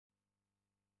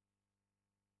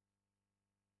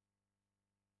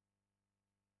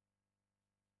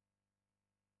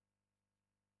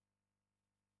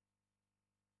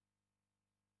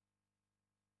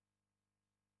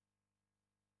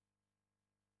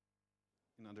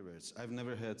other words, I've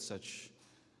never had such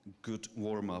good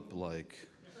warm-up like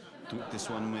this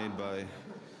one made by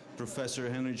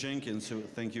Professor Henry Jenkins, so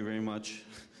thank you very much.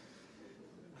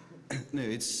 No,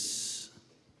 it's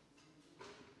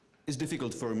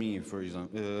difficult for me, for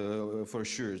example, for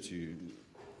sure, to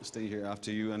stay here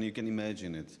after you, and you can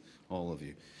imagine it, all of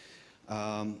you.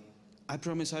 I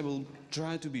promise I will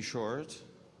try to be short.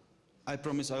 I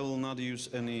promise I will not use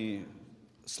any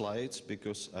slides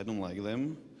because I don't like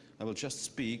them. I will just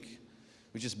speak,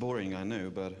 which is boring, I know,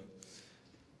 but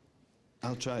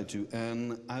I'll try to.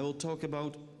 And I will talk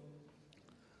about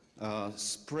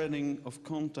spreading of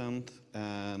content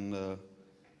and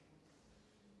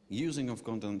using of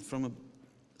content from a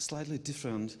slightly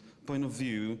different point of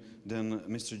view than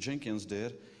Mr. Jenkins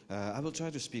did. I will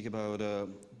try to speak about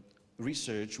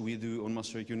research we do on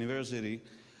Masaryk University,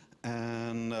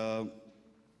 and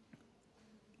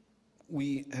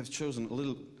we have chosen a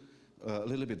little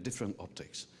bit different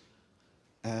optics.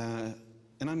 And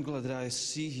I'm glad that I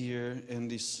see here in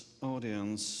this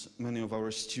audience many of our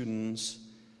students,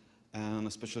 and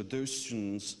especially those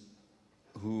students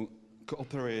who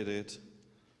cooperated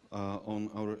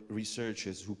on our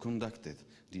researches, who conducted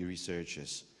the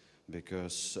researches,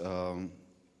 because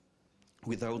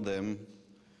without them,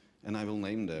 and I will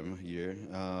name them here,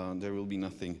 there will be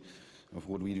nothing of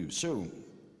what we do. So,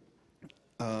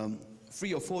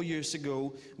 3 or 4 years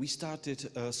ago, we started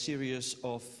a series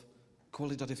of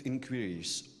qualitative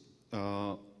inquiries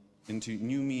into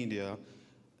new media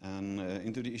and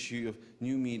into the issue of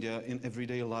new media in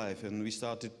everyday life. And we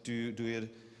started to do it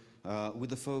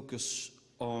with the focus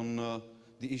on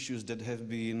the issues that have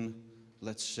been,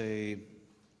 let's say,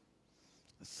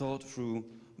 thought through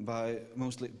by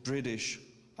mostly British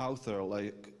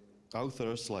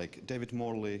authors like David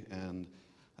Morley and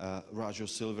Roger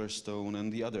Silverstone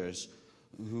and the others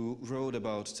who wrote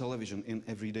about television in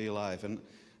everyday life. And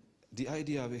the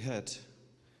idea we had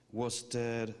was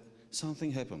that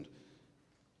something happened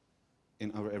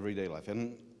in our everyday life.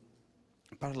 And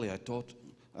partly I talked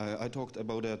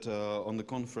about that on the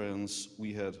conference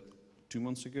we had 2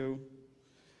 months ago.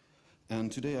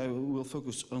 And today I will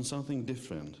focus on something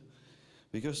different.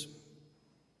 Because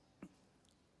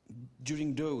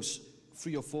during those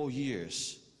 3 or 4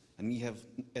 years, and we have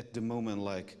at the moment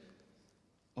like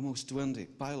almost 20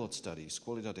 pilot studies,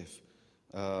 qualitative,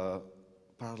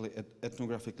 partly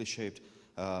ethnographically shaped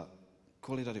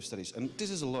qualitative studies. And this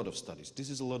is a lot of studies. This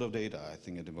is a lot of data, I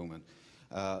think, at the moment.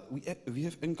 We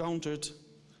have encountered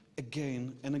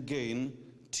again and again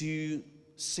 2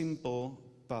 simple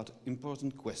but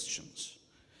important questions.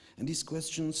 And these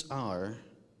questions are,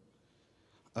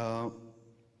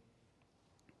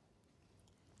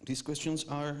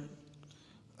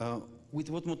 with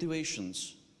what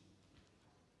motivations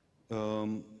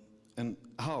and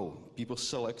how people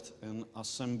select and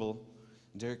assemble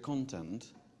their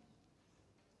content.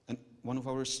 And one of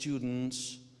our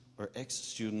students, or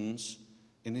ex-students,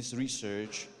 in his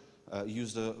research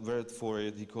used a word for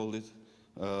it. He called it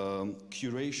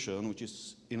curation, which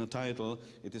is in a title.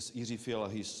 It is Jiří Fiala.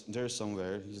 He's there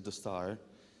somewhere. He's the star.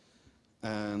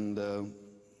 And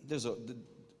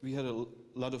we had a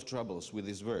lot of troubles with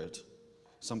this word.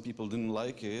 Some people didn't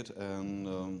like it,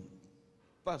 and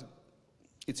but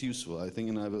it's useful, I think,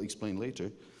 and I will explain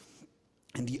later.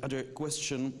 And the other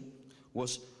question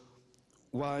was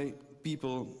why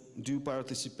people do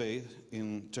participate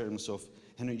in terms of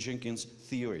Henry Jenkins'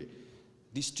 theory.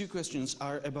 These 2 questions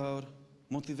are about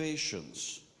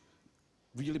motivations,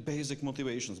 really basic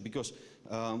motivations, because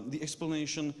the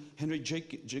explanation Henry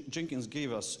Jenkins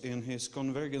gave us in his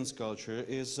Convergence culture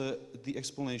is the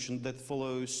explanation that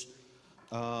follows,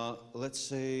 let's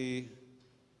say,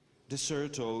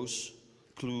 Desserto's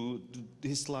clue,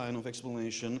 his line of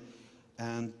explanation,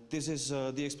 and this is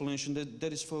the explanation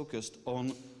that is focused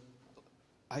on,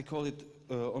 I call it,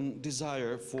 on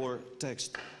desire for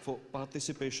text, for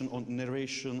participation, on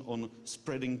narration, on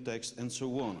spreading text, and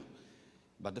so on.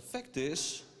 But the fact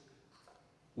is,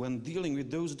 when dealing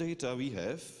with those data we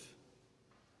have,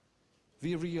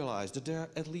 we realize that there are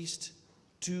at least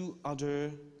 2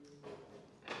 other,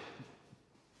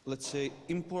 let's say,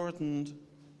 important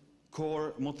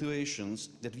core motivations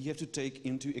that we have to take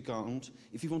into account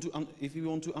if we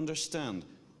want to understand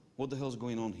what the hell is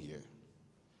going on here.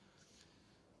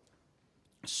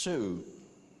 So,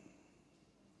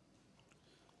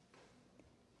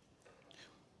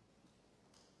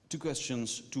 two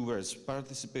questions, two words,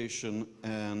 participation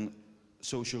and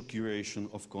social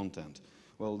curation of content.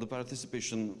 Well, the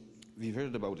participation, we've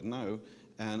heard about it now,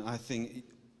 and I think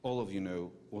all of you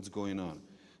know what's going on.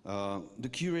 The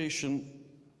curation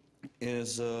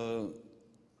is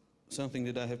something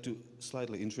that I have to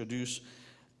slightly introduce.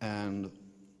 And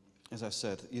as I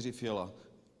said, Jiří Fiala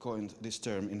coined this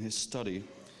term in his study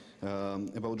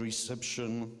about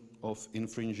reception of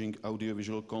infringing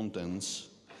audiovisual contents.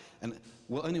 And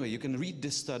well, anyway, you can read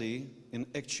this study in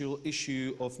actual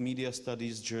issue of Media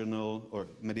Studies Journal or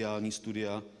Mediální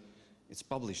studia. It's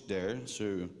published there,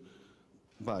 so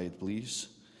buy it, please.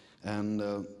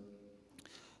 And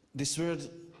this word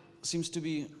seems to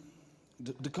be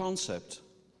the concept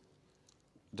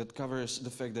that covers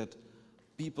the fact that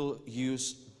people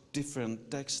use different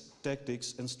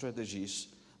tactics and strategies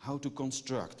how to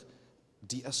construct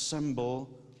the assemble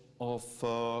of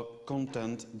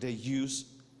content they use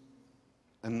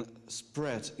and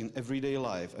spread in everyday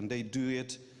life, and they do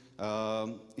it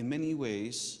in many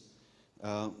ways.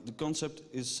 The concept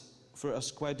is for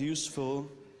us quite useful,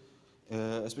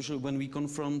 especially when we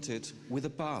confront it with the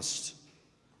past.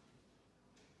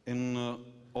 In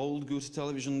old good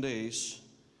television days,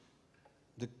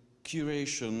 the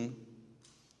curation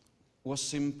was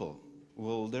simple.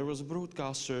 Well, there was a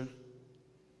broadcaster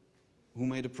who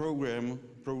made a program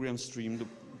stream,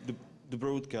 the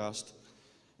broadcast,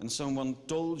 and someone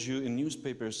told you in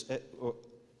newspapers or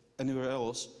anywhere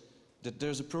else that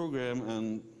there's a program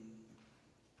and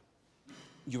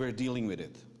you were dealing with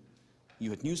it. You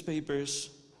had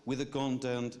newspapers with the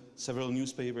content, several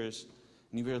newspapers,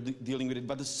 and you were dealing with it,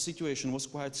 but the situation was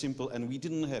quite simple, and we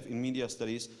didn't have, in media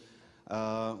studies,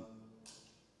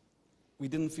 we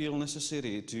didn't feel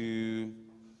necessary to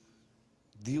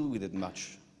deal with it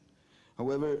much.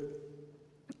 However,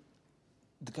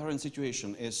 the current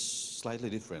situation is slightly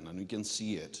different, and we can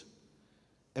see it.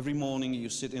 Every morning you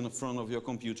sit in front of your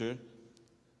computer,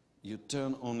 you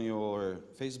turn on your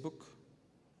Facebook,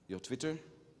 your Twitter,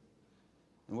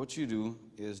 and what you do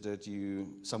is that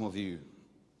some of you,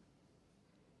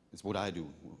 it's what I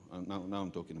do. Now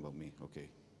I'm talking about me, okay.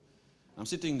 I'm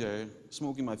sitting there,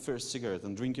 smoking my first cigarette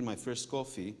and drinking my first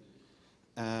coffee,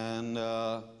 and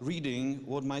reading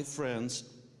what my friends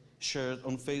shared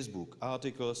on Facebook,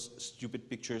 articles, stupid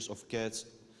pictures of cats.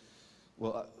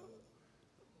 Well,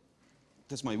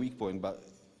 that's my weak point, but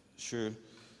sure,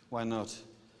 why not?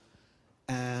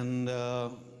 And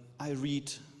I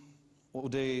read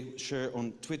what they share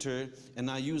on Twitter,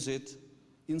 and I use it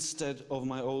instead of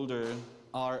my older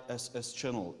RSS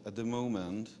channel at the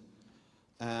moment.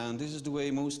 And this is the way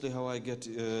mostly how I get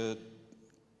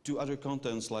to other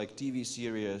contents like TV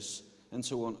series and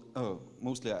so on. Oh,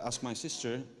 mostly I ask my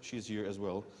sister, she's here as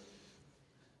well.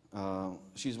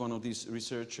 She's one of these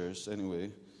researchers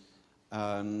anyway.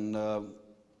 And I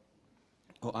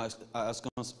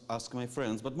ask my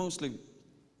friends, but mostly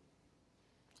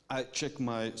I check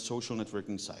my social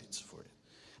networking sites for it.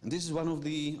 And this is one of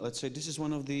the, let's say, this is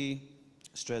one of the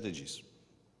strategies.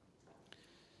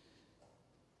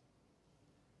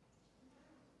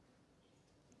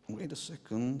 Wait a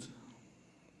second.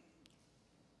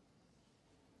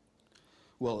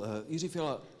 Well, Jiří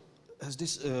Fiala has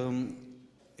this,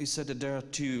 he said that there are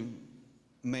two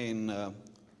main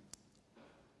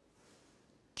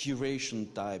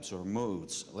curation types or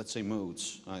modes. Let's say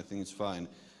modes, I think it's fine.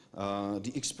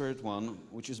 The expert one,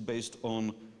 which is based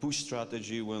on push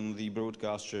strategy, when the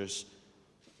broadcasters,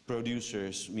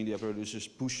 producers, media producers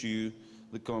push you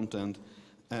the content,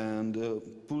 and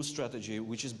pull strategy,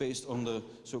 which is based on the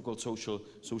so-called social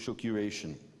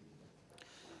curation.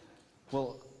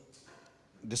 Well,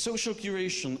 the social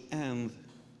curation and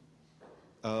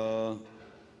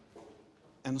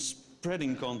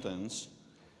spreading contents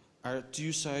are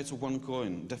two sides of one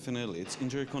coin, definitely. It's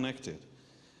interconnected.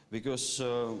 Because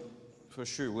for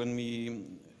sure, when we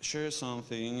share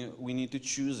something, we need to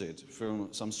choose it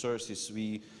from some sources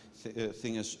we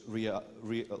think is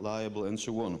reliable and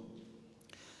so on.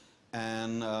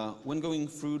 And when going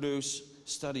through those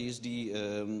studies,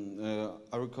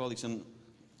 our colleagues and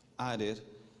I did,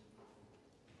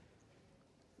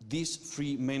 these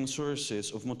three main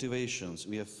sources of motivations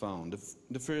we have found.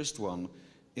 The first one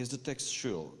is the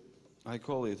textual. I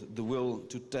call it the will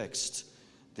to text.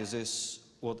 This is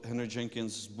what Henry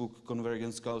Jenkins' book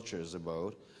Convergence culture is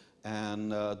about.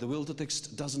 And the will to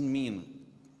text doesn't mean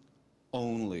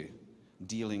only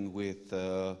dealing with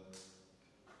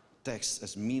text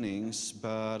as meanings,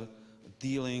 but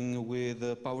dealing with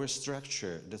the power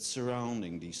structure that's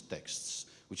surrounding these texts,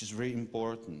 which is very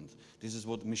important. This is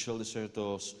what Michel de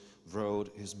Certeau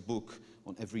wrote, his book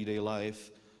on everyday life,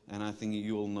 and I think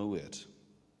you all know it.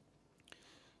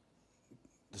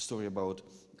 The story about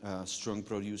strong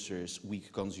producers,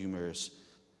 weak consumers,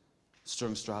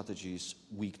 strong strategies,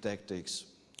 weak tactics,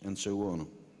 and so on.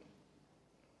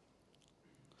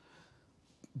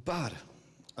 But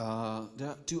there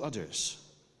are two others.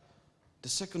 The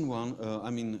second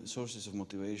one, sources of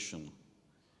motivation.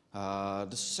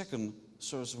 The second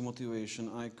source of motivation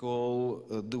I call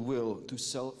the will to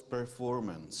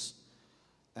self-performance.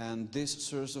 And this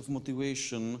source of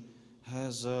motivation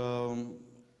has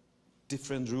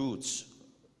different roots.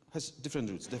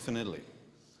 Definitely.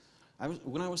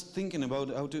 When I was thinking about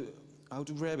how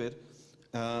to grab it,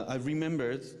 I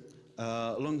remembered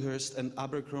Longhurst and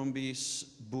Abercrombie's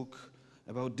book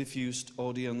about diffused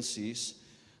audiences,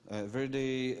 where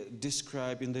they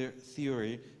describe in their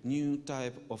theory new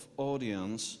type of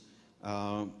audience,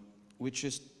 which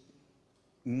is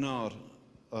not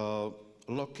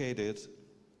located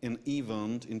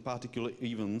in particular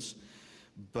events,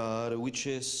 but which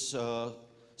is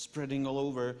spreading all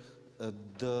over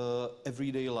the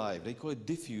everyday life. They call it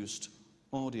diffused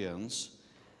audience,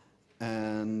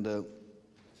 and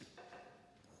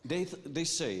they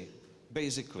say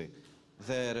basically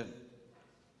that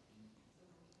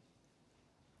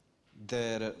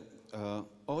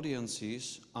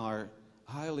audiences are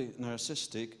highly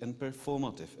narcissistic and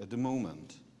performative at the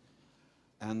moment,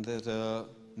 and that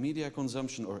media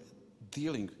consumption or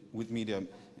dealing with media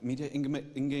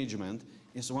engagement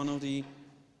is one of the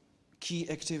key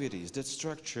activities that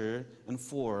structure and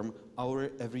form our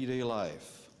everyday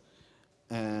life.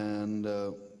 And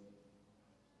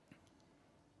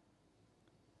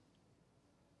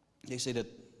they say that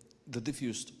the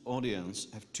diffused audience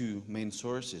have two main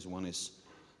sources. One is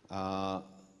the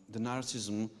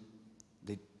narcissism.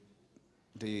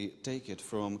 They take it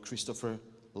from Christopher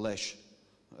Lesch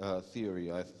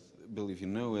theory. I believe you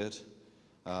know it,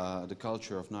 the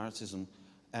culture of narcissism.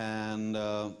 And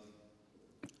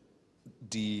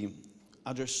the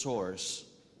other source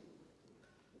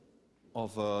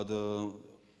of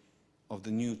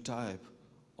the new type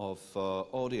of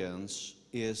audience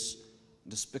is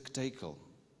the spectacle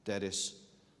that is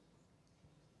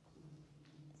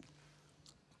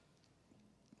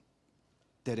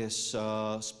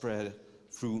spread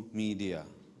through media,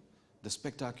 the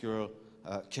spectacular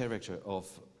character of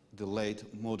the late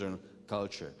modern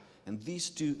culture. And these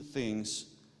two things,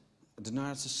 the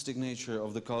narcissistic nature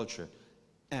of the culture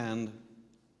and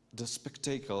the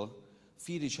spectacle,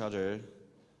 feed each other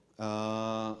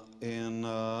in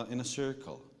a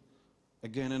circle,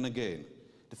 again and again.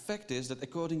 The fact is that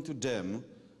according to them,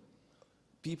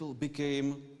 people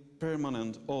became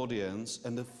permanent audience,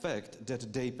 and the fact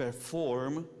that they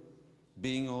perform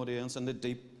being audience and that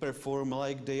they perform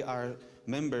like they are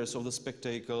members of the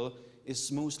spectacle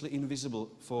is mostly invisible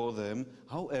for them.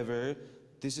 However,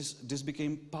 this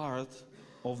became part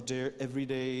of their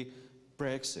everyday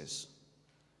praxis.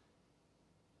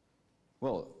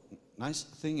 Well, nice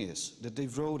thing is that they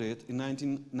wrote it in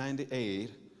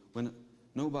 1998 when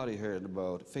nobody heard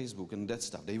about Facebook and that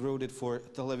stuff. They wrote it for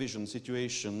television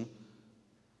situation.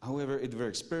 However, it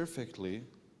works perfectly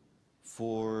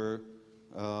for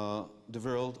the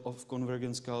world of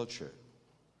convergence culture.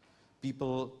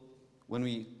 People, when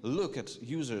we look at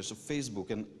users of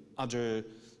Facebook and other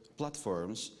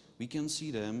platforms, we can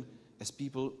see them as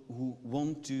people who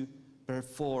want to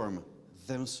perform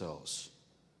themselves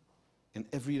in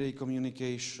everyday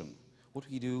communication. What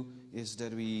we do is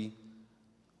that we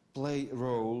play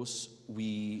roles,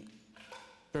 we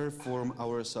perform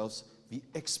ourselves, we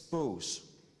expose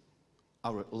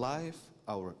our life,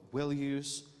 our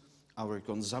values, our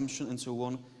consumption and so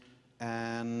on,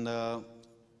 and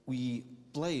we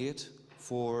play it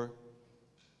for,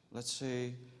 let's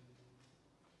say,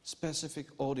 specific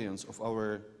audience of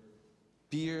our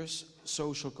peers,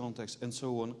 social context and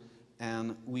so on,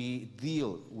 and we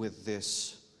deal with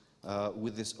this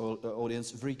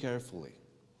audience very carefully.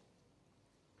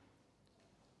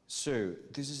 So,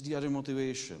 this is the other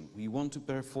motivation. We want to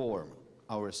perform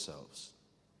ourselves.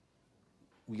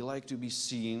 We like to be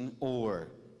seen, or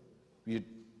we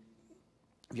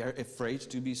are afraid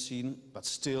to be seen, but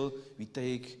still we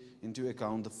take into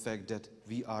account the fact that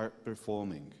we are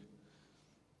performing.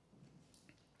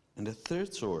 And the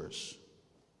third source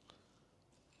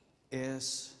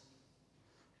is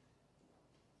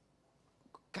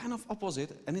kind of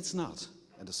opposite, and it's not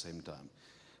at the same time.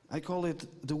 I call it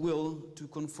the will to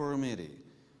conformity.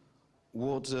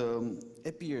 What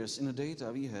appears in the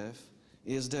data we have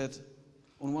is that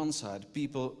on one side,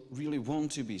 people really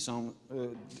want to be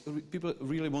people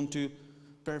really want to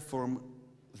perform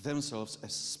themselves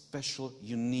as special,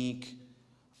 unique,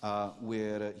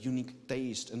 with a unique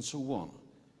taste and so on.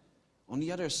 On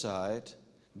the other side,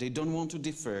 they don't want to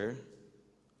differ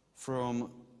from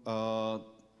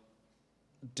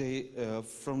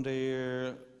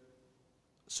their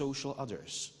social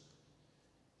others.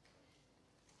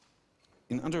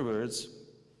 In other words,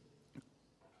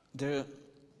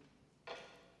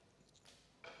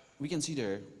 we can see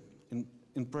there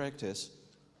in practice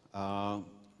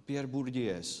Pierre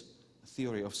Bourdieu's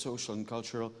theory of social and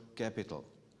cultural capital.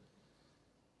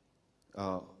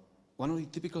 One of the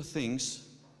typical things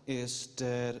is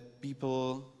that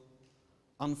people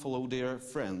unfollow their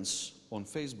friends on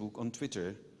Facebook, on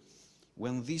Twitter,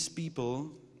 when these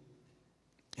people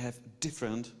have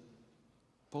different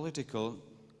political,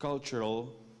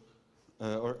 cultural,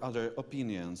 or other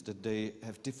opinions, that they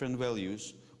have different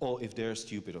values, or if they're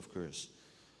stupid, of course.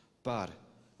 But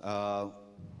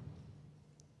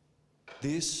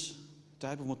this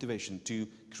type of motivation to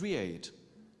create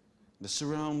the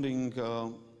surrounding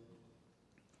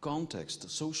context,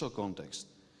 social context,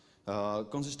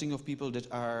 consisting of people that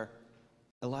are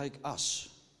like us,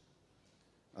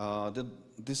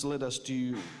 this led us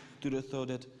to the thought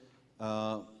that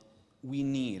we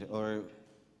need or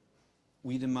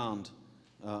we demand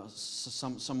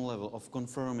some level of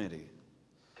conformity.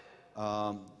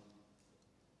 The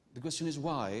question is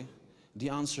why. The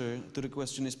answer to the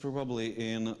question is probably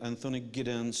in Anthony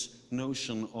Giddens'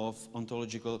 notion of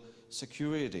ontological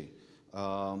security.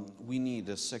 We need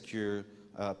a secure,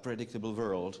 predictable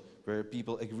world where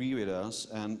people agree with us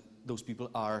and those people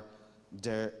are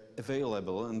there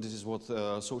available, and this is what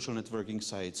social networking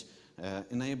sites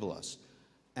enable us.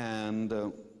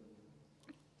 And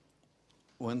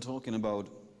when talking about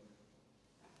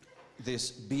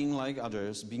this being like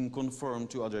others, being conformed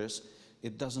to others,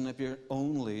 it doesn't appear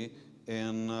only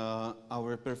in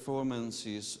our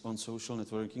performances on social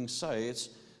networking sites.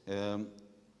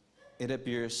 It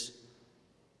appears,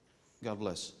 God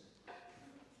bless,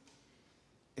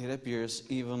 it appears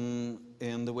even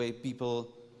in the way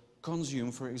people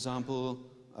consume, for example,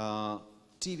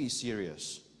 TV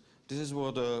series. This is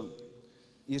what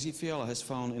Jiří Fiala has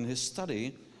found in his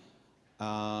study,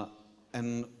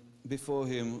 and before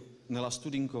him, Nela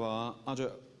Studinková,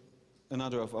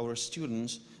 another of our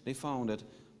students, they found that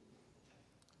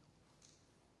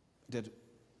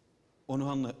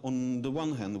on the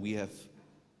one hand we have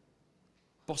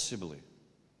possibly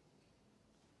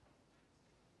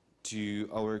to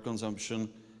our consumption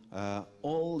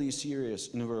all these series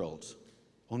in the world.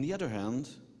 On the other hand,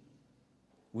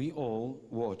 we all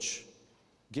watch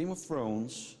Game of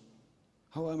Thrones,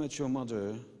 How I Met Your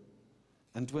Mother,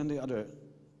 and 20 other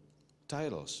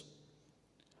titles.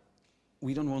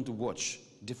 We don't want to watch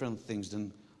different things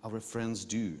than our friends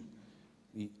do.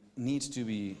 We need to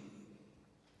be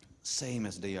same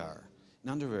as they are. In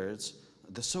other words,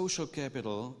 the social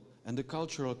capital and the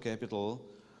cultural capital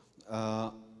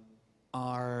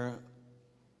are,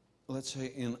 let's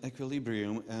say, in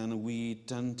equilibrium, and we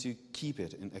tend to keep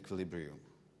it in equilibrium.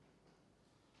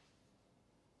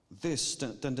 This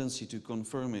tendency to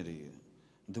conformity,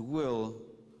 the will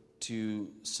to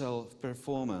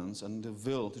self-performance and the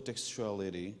will to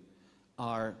textuality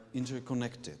are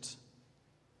interconnected.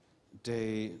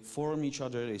 They form each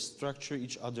other, they structure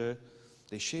each other,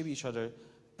 they shape each other,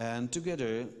 and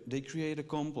together they create a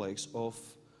complex of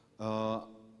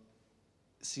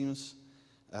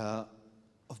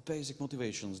of basic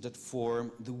motivations that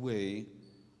form the way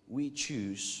we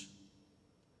choose,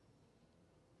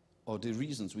 or the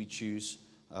reasons we choose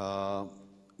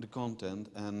the content,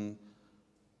 and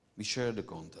we share the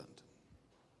content.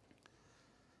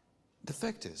 The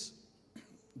fact is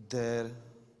that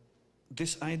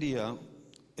this idea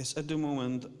is at the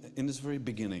moment in its very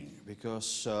beginning,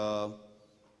 because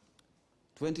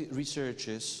 20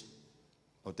 researchers,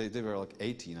 or they were like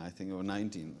 18, I think, or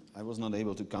 19. I was not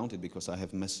able to count it because I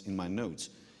have mess in my notes,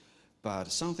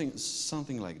 but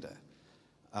something like that.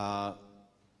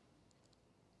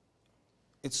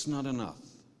 It's not enough.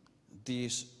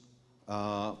 These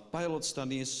pilot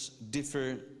studies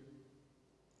differ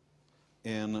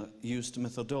in used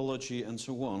methodology and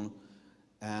so on,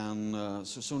 and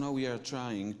so now we are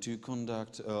trying to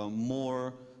conduct a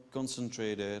more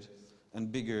concentrated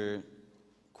and bigger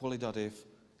qualitative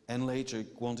and later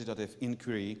quantitative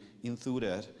inquiry into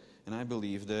that, and I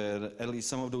believe that at least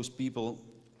some of those people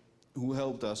who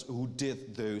helped us, who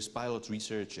did those pilot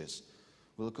researches,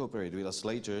 will cooperate with us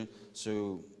later.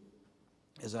 So,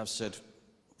 as I've said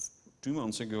 2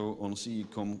 months ago on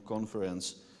CECOM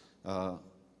conference,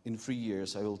 in 3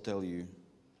 years I will tell you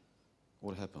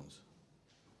what happened.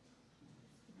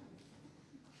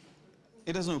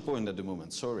 It has no point at the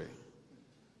moment, sorry.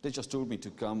 They just told me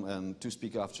to come and to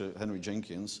speak after Henry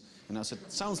Jenkins, and I said,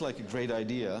 sounds like a great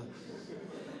idea.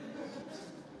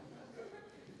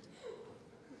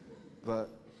 But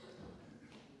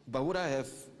what I have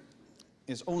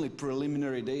is only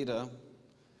preliminary data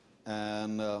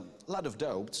and a lot of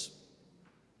doubts,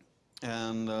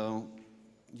 and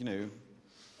you know,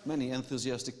 many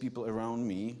enthusiastic people around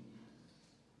me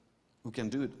who can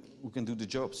do it, who can do the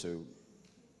job. So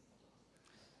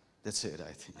that's it,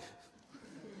 I think.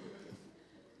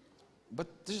 But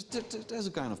there's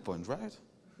a kind of point, right?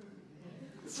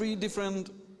 3 different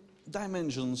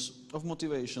dimensions of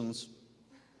motivations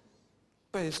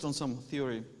based on some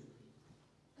theory.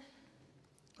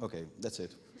 Okay, that's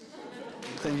it.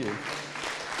 Thank you.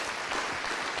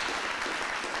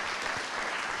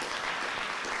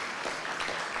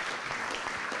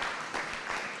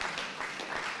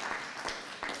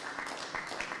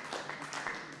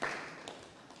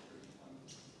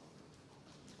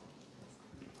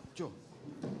 Joe.